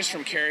look at it just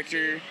from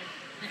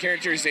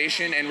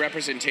characterization and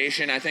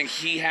representation, I think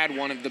he had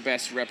one of the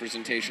best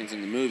representations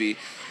in the movie.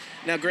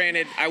 Now,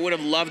 granted, I would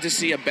have loved to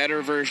see a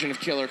better version of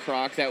Killer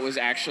Croc that was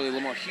actually a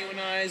little more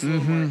humanized, a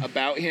little more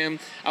about him.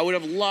 I would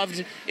have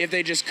loved if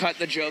they just cut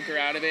the Joker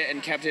out of it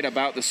and kept it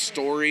about the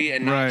story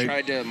and not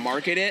tried to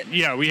market it.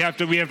 Yeah, we have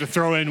to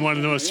throw in one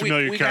of the most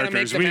familiar we gotta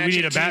characters. make the We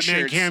need a matching Batman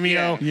t-shirts.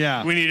 cameo.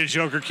 Yeah. We need a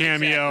Joker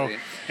cameo.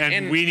 Exactly. And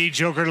And we need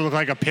Joker to look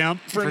like a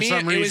pimp for me,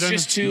 some it reason.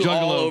 was just too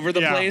all Juggalo. over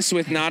the Yeah. place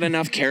with not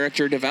enough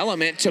character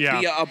development to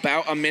be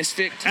about a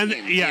misfit team. And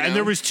and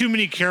there was too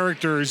many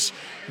characters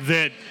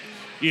that,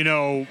 you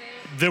know,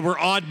 that were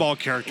oddball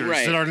characters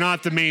that are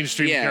not the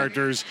mainstream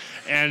characters.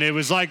 And it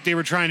was like they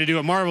were trying to do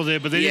what Marvel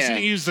did, but they just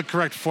didn't use the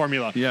correct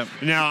formula. Yep.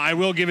 Now, I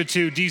will give it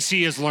to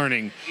DC is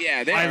learning.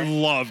 Yeah, they I are.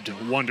 loved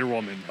Wonder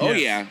Woman. Oh,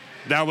 yeah.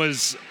 That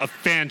was a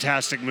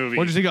fantastic movie.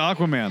 What did you think of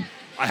Aquaman?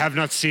 I have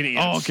not seen it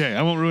yet. Oh, okay.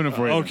 I won't ruin it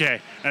for you.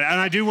 Okay. And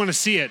I do want to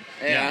see it.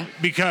 Yeah.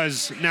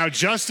 Because now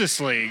Justice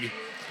League,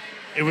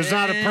 it was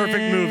not a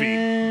perfect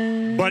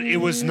movie, but it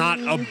was not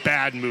a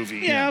bad movie.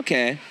 Yeah,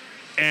 okay.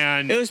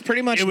 And It was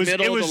pretty much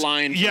middle of the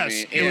line for yes,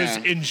 me. it was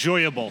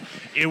enjoyable.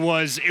 It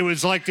was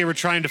like they were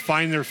trying to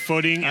find their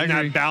footing I and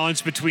agree. that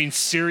balance between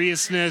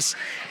seriousness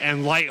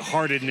and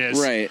lightheartedness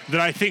Right.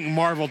 that I think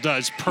Marvel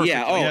does perfectly.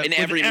 Yeah, oh, in With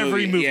every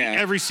movie, yeah.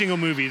 every single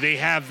movie, they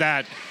have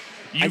that.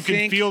 You I can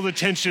think feel the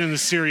tension and the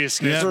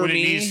seriousness for when it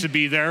me- needs to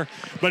be there,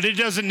 but it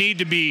doesn't need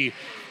to be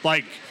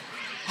like,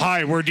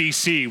 hi, we're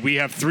DC. We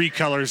have 3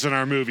 colors in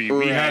our movie.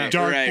 We have Right,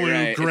 dark right, blue,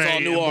 right. It's gray, all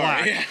and noir.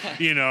 black. Yeah.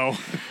 You know,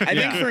 I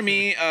think for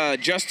me,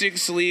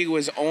 Justice League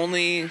was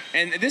only,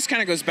 and this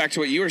kind of goes back to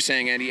what you were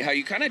saying, Eddie, how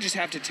you kind of just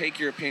have to take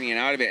your opinion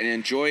out of it and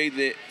enjoy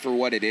it for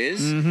what it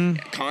is,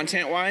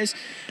 content-wise.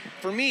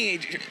 For me,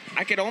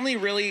 I could only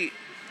really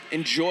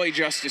enjoy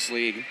Justice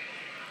League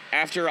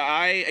after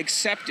I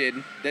accepted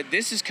that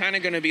this is kind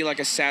of going to be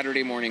like a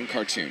Saturday morning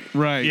cartoon.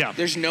 Right. yeah.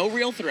 There's no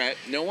real threat.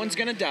 No one's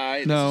going to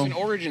die. No. This is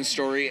an origin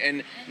story.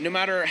 And no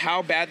matter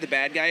how bad the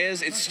bad guy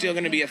is, it's still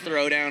going to be a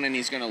throwdown and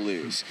he's going to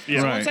lose.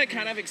 Yeah. So Right. once I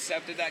kind of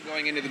accepted that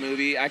going into the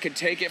movie, I could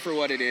take it for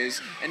what it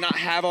is and not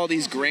have all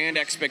these grand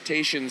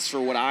expectations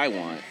for what I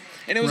want.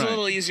 And it was Right. a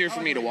little easier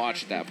for me to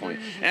watch at that point.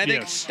 And I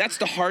think Yes. that's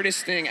the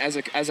hardest thing as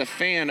a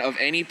fan of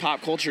any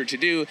pop culture to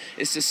do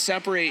is to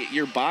separate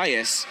your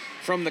bias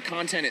from the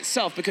content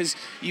itself, because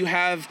you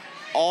have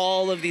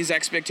all of these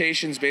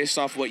expectations based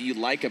off what you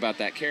like about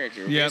that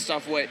character, Yep. based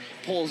off what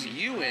pulls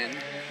you in,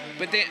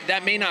 but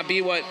that may not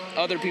be what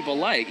other people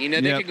like. You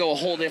know, they Yep. could go a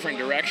whole different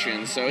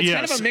direction. So it's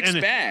kind of a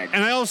mixed bag.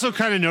 And I also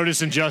kind of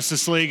noticed in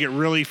Justice League, it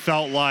really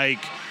felt like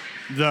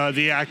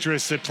the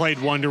actress that played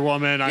Wonder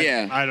Woman.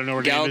 I don't know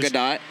her Gal name is.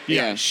 Gadot.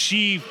 Yeah,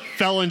 she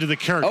fell into the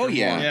character. Oh,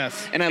 yeah. more.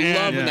 Yes. And I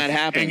love when that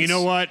happens. And you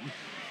know what?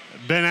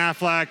 Ben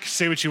Affleck,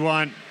 say what you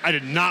want. I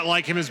did not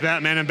like him as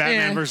Batman and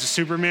Batman versus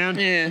Superman.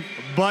 Yeah.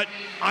 But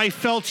I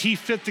felt he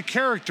fit the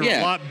character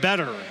a lot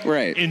better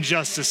in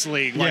Justice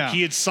League. Like Yeah.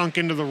 he had sunk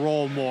into the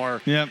role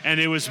more. Yep. And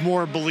it was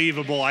more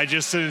believable. I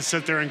just didn't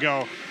sit there and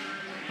go,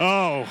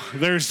 oh,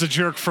 there's the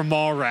jerk from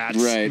Mallrats.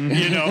 Right.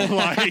 You know,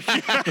 like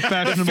The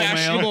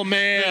fashionable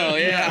male.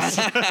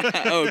 Fashionable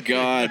male, oh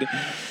God,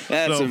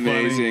 that's So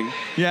amazing. funny.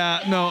 Yeah,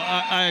 no,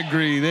 I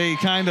agree. They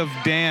kind of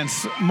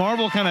dance.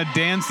 Marvel kind of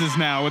dances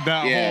now with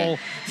that whole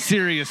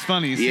serious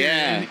funny.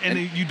 Yeah. And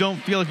you don't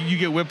feel like you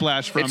get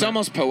whiplash from It's it.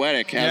 almost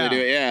poetic how they do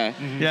it. Yeah.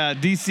 Yeah,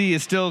 DC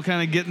is still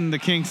kind of getting the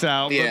kinks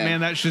out. But Yeah. man,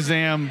 that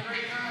Shazam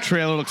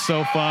trailer looks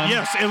so fun.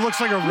 yes, it looks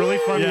like a really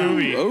fun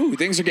movie. Oh,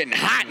 things are getting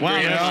hot Wow,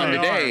 in they are.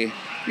 today.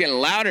 Getting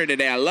louder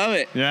today. I love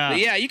it. Yeah. But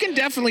yeah, you can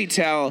definitely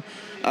tell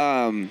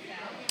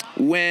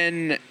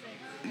when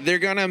they're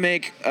gonna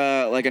make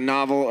like a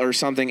novel or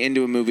something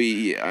into a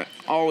movie.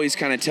 Always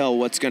kind of tell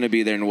what's gonna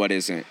be there and what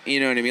isn't. You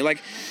know what I mean?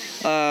 Like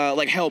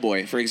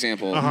Hellboy, for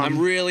example. I'm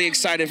really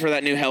excited for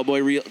that new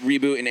Hellboy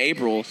reboot in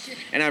April,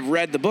 and I've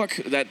read the book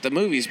that the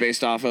movie's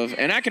based off of,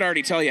 and I could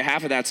already tell you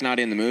half of that's not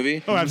in the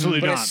movie. Oh,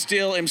 absolutely but I not.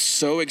 still am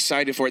so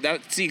excited for it.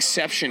 That's the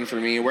exception for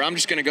me, where I'm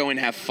just gonna go and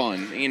have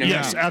fun. You know?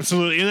 Yes,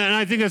 absolutely. And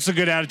I think that's a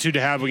good attitude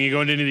to have when you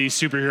go into these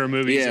superhero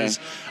movies. Yeah. Is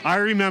I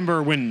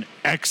remember when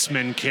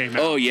X-Men came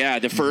out. Oh yeah,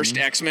 the first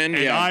X-Men.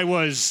 And Yeah. I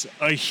was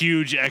a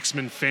huge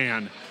X-Men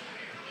fan.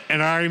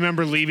 And I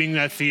remember leaving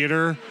that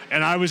theater,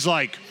 and I was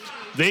like,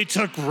 they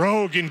took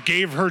Rogue and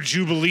gave her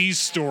Jubilee's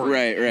story.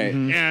 Right.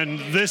 Mm-hmm.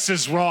 And this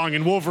is wrong,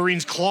 and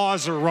Wolverine's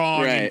claws are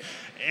wrong. Right.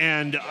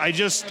 And I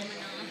just,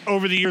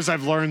 over the years,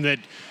 I've learned that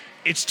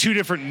it's two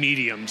different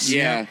mediums.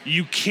 Yeah.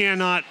 You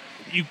cannot,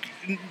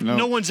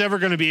 no one's ever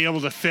going to be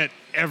able to fit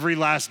every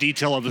last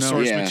detail of the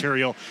source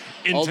material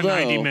into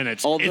 90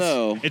 minutes.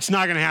 It's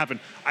not going to happen.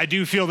 I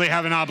do feel they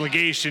have an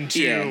obligation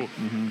to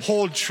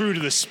hold true to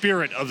the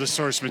spirit of the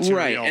source material.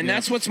 Right, and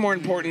that's what's more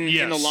important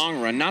in the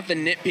long run. Not the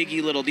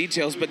nitpicky little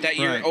details, but that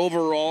you're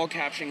overall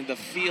capturing the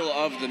feel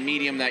of the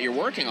medium that you're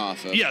working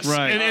off of. Yes,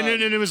 right. And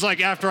it was like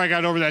after I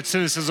got over that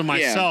cynicism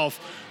myself,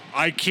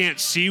 I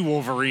can't see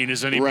Wolverine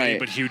as anybody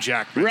but Hugh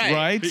Jackman.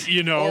 Right.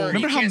 You know, Or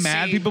remember how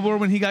mad people were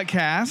when he got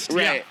cast?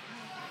 Right. Yeah.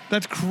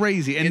 That's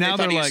crazy. And now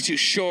they they're thought he like, was too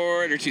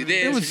short or too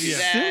this. it was or too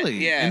that.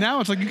 silly. Yeah. And now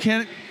it's like you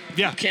can't.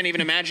 Yeah. You can't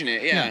even imagine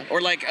it. Yeah. Or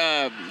like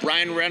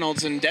Ryan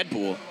Reynolds in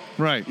Deadpool.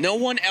 Right. No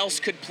one else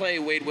could play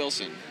Wade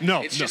Wilson.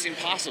 No. It's just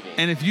impossible.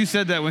 And if you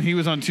said that when he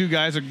was on Two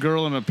Guys, a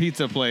Girl, in a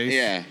Pizza Place,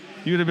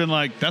 you would have been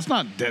like, that's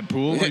not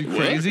Deadpool. Are you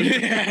crazy?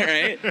 Yeah,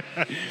 right?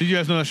 Did you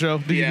guys know that show?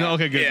 Did you know?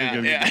 Okay,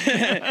 good.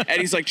 Yeah.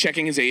 Eddie's like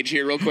checking his age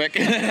here real quick.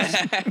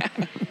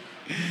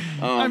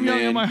 I'm young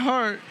in my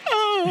heart.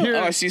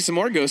 Oh, I see some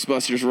more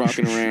Ghostbusters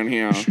rocking around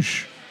here.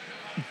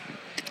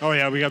 Oh,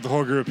 yeah, we got the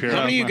whole group here.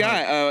 How many you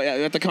got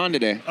at the con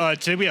today?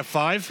 Today we have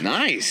 5.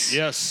 Nice.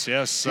 Yes.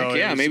 So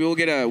maybe we'll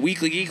get a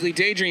weekly Geekly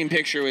Daydream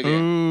picture with you.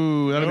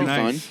 Ooh, that'll be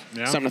nice. fun.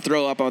 Yeah. Something to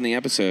throw up on the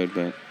episode,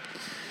 but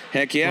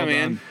heck yeah,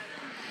 man.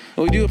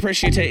 Well, we do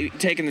appreciate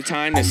taking the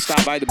time to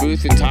stop by the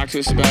booth and talk to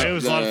us about it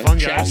was a lot of fun,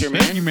 chapter, guys.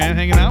 man. Thank you, man,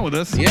 hanging out with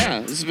us. Yeah,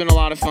 this has been a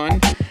lot of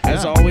fun.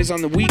 As always,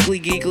 on the Weekly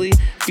Geekly,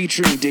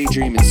 featuring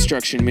Daydream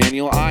Instruction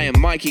Manual, I am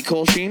Mikey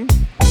Kolsheen.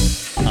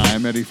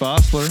 I'm Eddie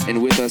Fossler.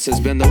 And with us has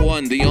been the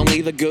one, the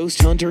only, the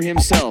ghost hunter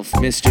himself,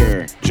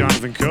 Mr.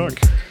 Jonathan Cook.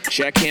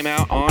 Check him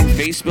out on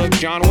Facebook.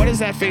 John, what is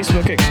that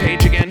Facebook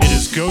page again? It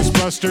is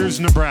Ghostbusters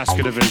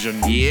Nebraska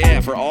Division.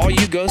 Yeah, for all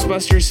you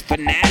Ghostbusters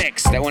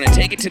fanatics that want to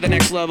take it to the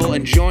next level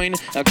and join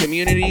a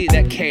community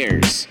that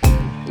cares.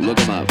 Look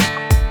them up.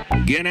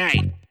 Good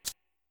night.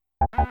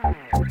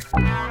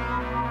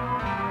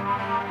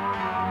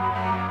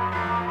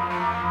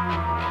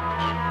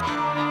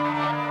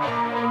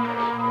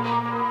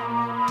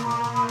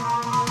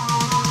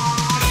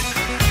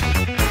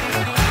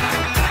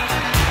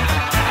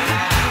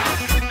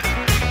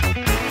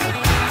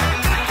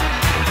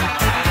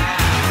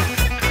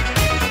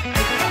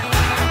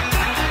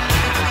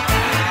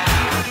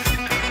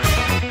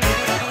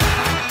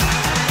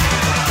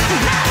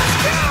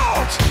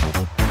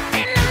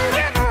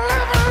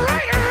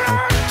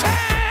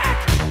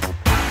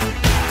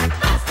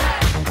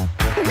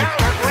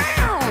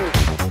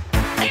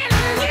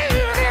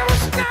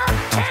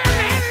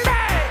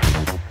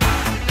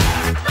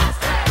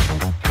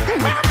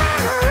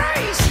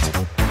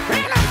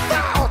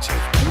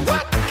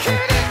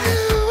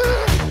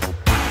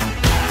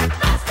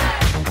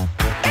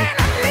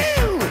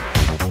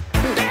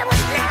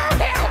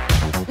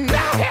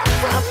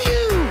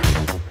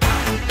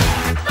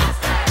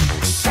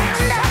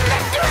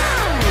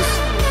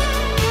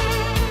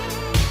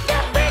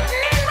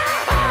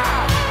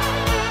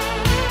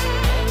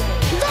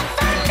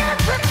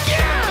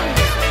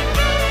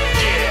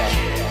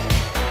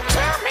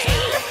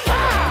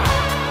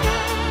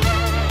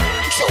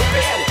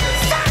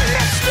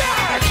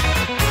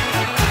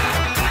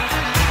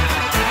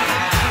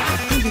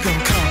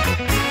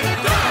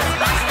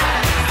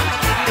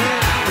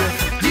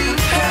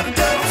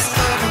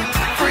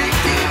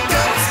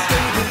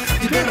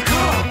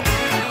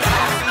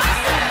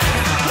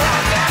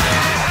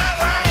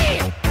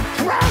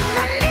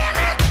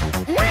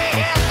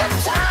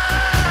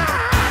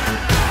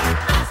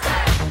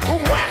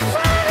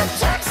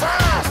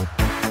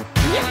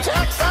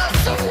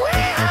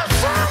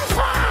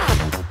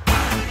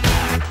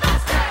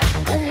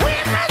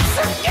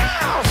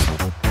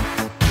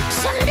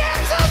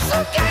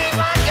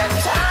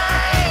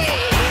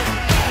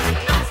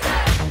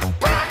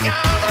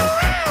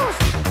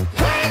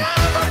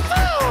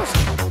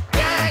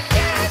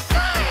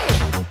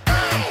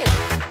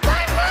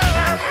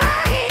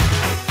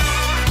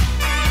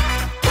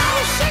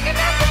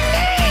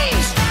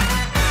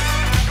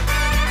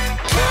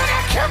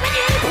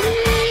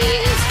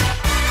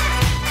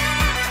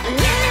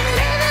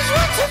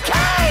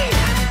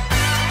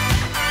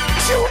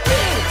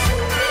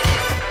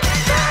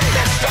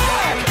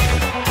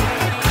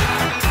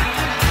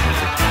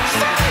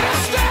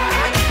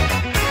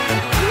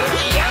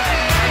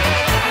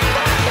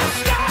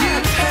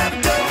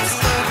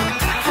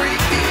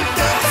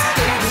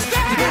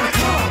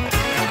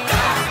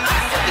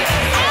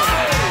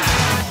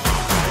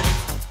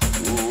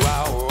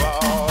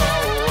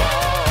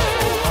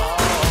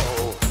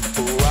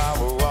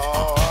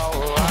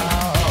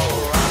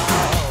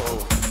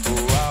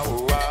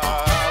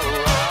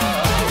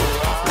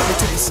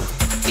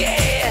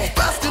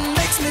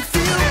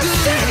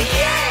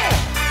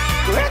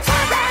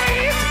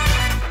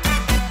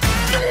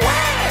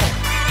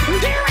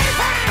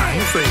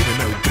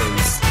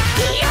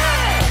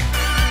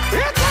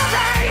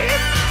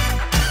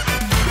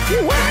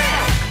 Wow.